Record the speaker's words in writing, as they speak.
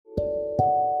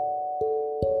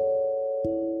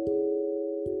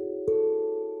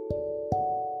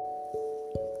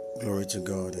Glory to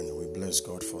God, and we bless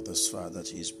God for this far that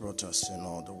He has brought us and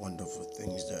all the wonderful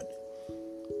things that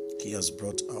He has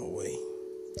brought our way.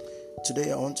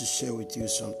 Today I want to share with you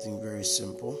something very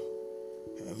simple.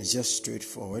 It's just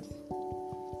straightforward.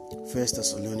 1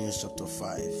 Thessalonians chapter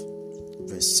 5,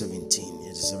 verse 17.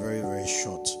 It is a very, very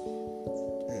short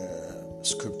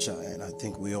scripture, and I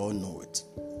think we all know it.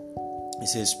 It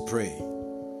says, pray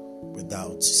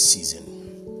without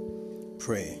ceasing.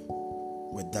 Pray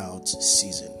without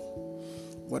ceasing.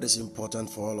 What is important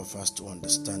for all of us to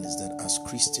understand is that as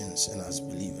Christians and as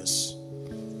believers,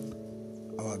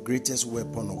 our greatest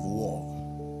weapon of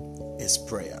war is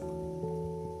prayer.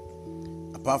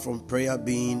 Apart from prayer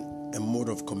being a mode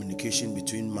of communication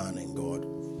between man and God,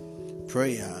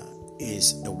 prayer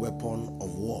is a weapon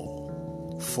of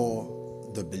war for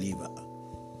the believer.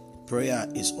 Prayer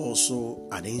is also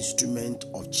an instrument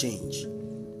of change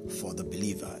for the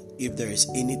believer. If there is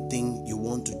anything you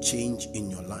want to change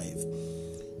in your life,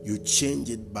 you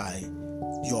change it by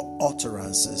your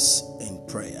utterances in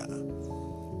prayer.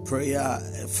 Prayer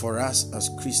for us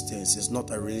as Christians is not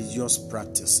a religious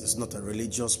practice. It's not a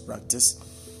religious practice,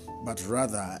 but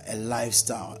rather a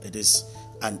lifestyle. It is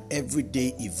an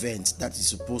everyday event that is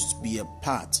supposed to be a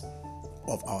part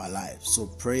of our life. So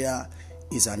prayer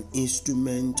is an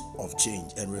instrument of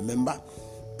change. And remember,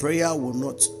 prayer will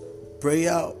not,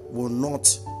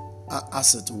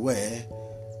 as it were,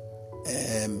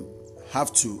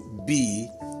 have to be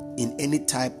in any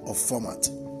type of format.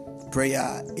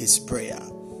 Prayer is prayer.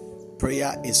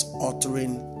 Prayer is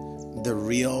uttering the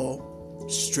real,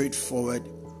 straightforward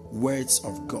words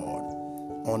of God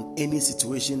on any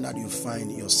situation that you find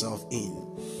yourself in.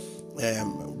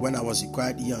 When I was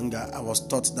quite younger, I was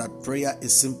taught that prayer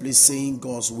is simply saying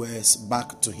God's words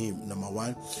back to Him, number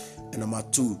one. And number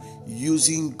two,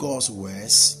 using God's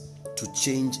words to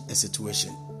change a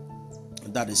situation.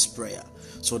 That is prayer.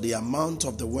 So the amount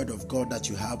of the word of God that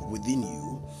you have within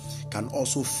you can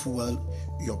also fuel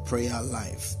your prayer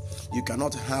life. You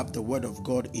cannot have the word of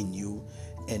God in you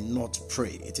and not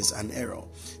pray. It is an error.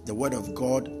 The word of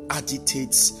God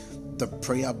agitates the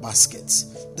prayer basket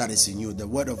that is in you. The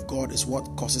word of God is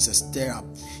what causes a stir up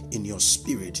in your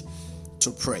spirit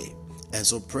to pray. And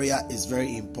so prayer is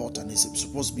very important. It's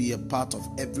supposed to be a part of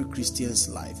every Christian's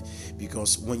life,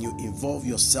 because when you involve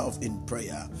yourself in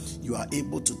prayer, you are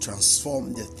able to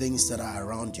transform the things that are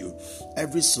around you.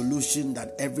 Every solution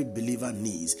that every believer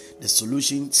needs, the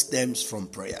solution stems from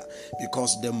prayer,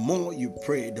 because the more you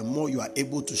pray, the more you are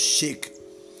able to shake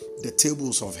the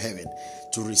tables of heaven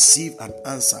to receive an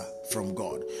answer from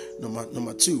God.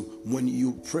 Number two, when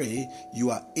you pray, you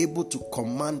are able to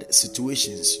command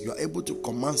situations. You are able to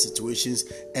command situations,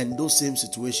 and those same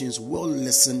situations will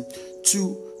listen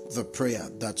to the prayer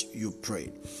that you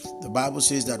prayed. The Bible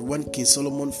says that when King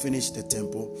Solomon finished the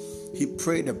temple, he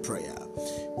prayed a prayer.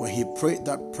 When he prayed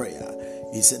that prayer,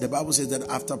 the Bible says that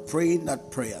after praying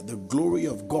that prayer, the glory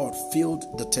of God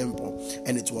filled the temple,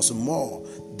 and it was more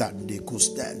than they could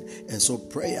stand. And so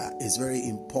prayer is very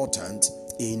important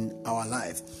in our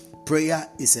life. Prayer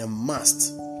is a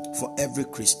must for every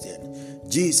Christian.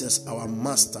 Jesus, our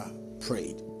master,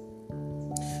 prayed.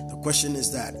 The question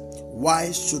is that,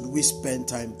 why should we spend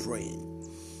time praying?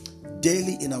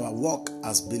 Daily in our walk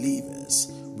as believers,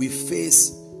 we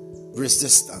face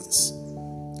resistance.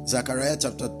 Zechariah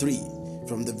chapter 3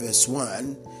 from the verse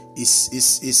 1 is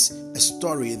a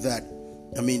story that,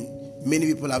 many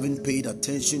people haven't paid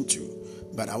attention to,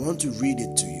 but I want to read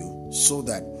it to you so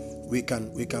that we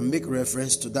can make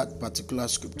reference to that particular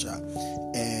scripture,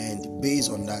 and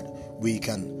based on that we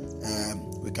can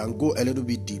go a little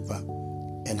bit deeper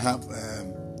and have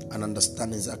an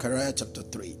understanding. Zechariah chapter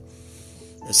 3.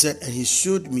 It said, and he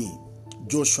showed me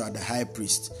Joshua the high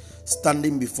priest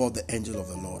standing before the angel of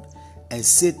the Lord, and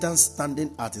Satan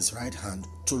standing at his right hand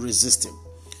to resist him.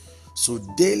 So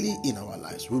daily in our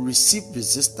lives, we receive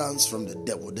resistance from the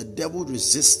devil. The devil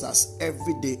resists us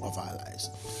every day of our lives.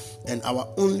 And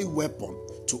our only weapon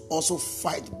to also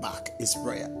fight back is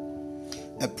prayer.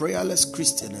 A prayerless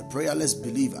Christian, a prayerless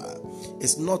believer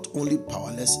is not only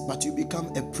powerless, but you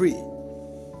become a prey.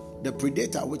 The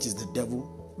predator, which is the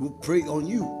devil, will prey on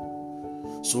you.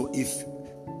 So if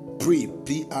prey,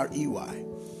 P-R-E-Y,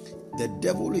 the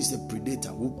devil is the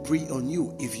predator, will prey on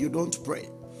you if you don't pray.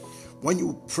 When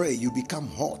you pray, you become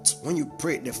hot. When you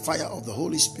pray, the fire of the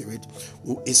Holy Spirit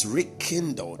is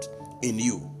rekindled in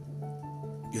you.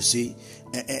 You see,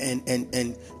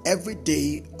 and every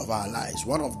day of our lives,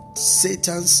 one of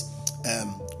Satan's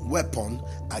weapon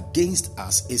against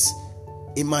us is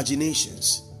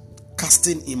imaginations,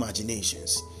 casting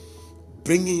imaginations,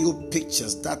 bringing you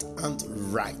pictures that aren't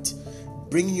right,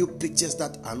 bringing you pictures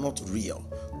that are not real,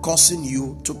 causing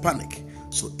you to panic.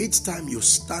 So each time you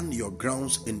stand your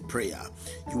grounds in prayer,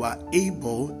 you are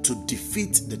able to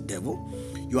defeat the devil.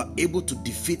 You are able to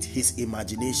defeat his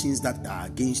imaginations that are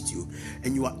against you,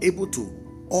 and you are able to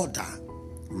order,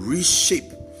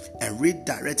 reshape, and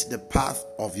redirect the path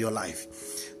of your life.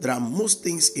 There are most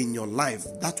things in your life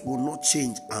that will not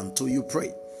change until you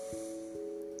pray.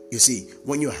 You see,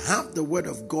 when you have the word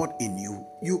of God in you,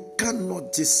 you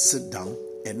cannot just sit down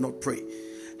and not pray.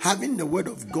 Having the word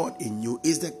of God in you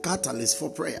is the catalyst for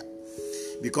prayer,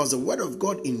 because the word of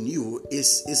God in you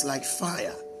is like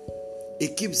fire.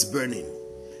 It keeps burning,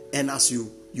 and as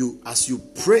you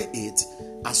pray it,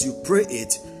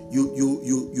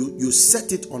 you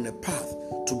set it on a path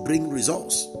to bring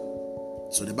results.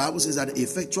 So the Bible says that the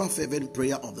effectual fervent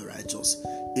prayer of the righteous,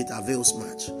 it avails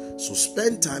much. So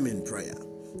spend time in prayer.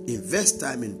 Invest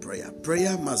time in prayer.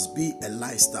 Prayer must be a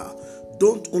lifestyle.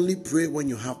 Don't only pray when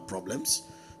you have problems.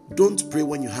 Don't pray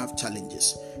when you have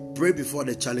challenges. Pray before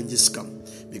the challenges come,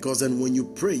 because then when you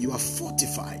pray, you are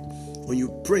fortified. When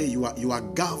you pray, you are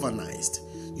galvanized.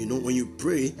 When you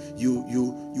pray,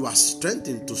 you are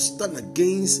strengthened to stand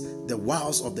against the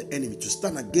wiles of the enemy, to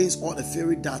stand against all the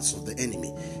fiery darts of the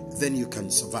enemy. Then you can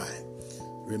survive.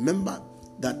 Remember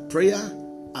that prayer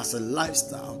as a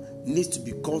lifestyle needs to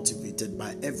be cultivated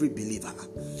by every believer.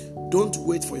 Don't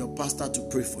wait for your pastor to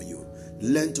pray for you.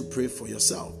 Learn to pray for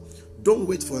yourself. Don't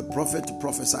wait for a prophet to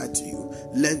prophesy to you.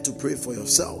 Learn to pray for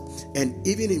yourself. And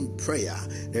even in prayer,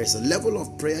 there's a level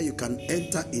of prayer you can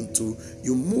enter into.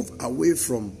 You move away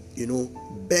from,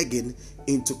 begging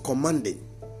into commanding.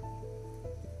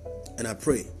 And I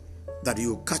pray that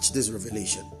you will catch this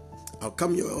revelation. I'll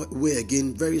come your way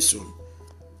again very soon.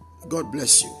 God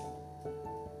bless you.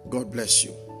 God bless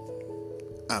you.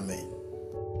 Amen.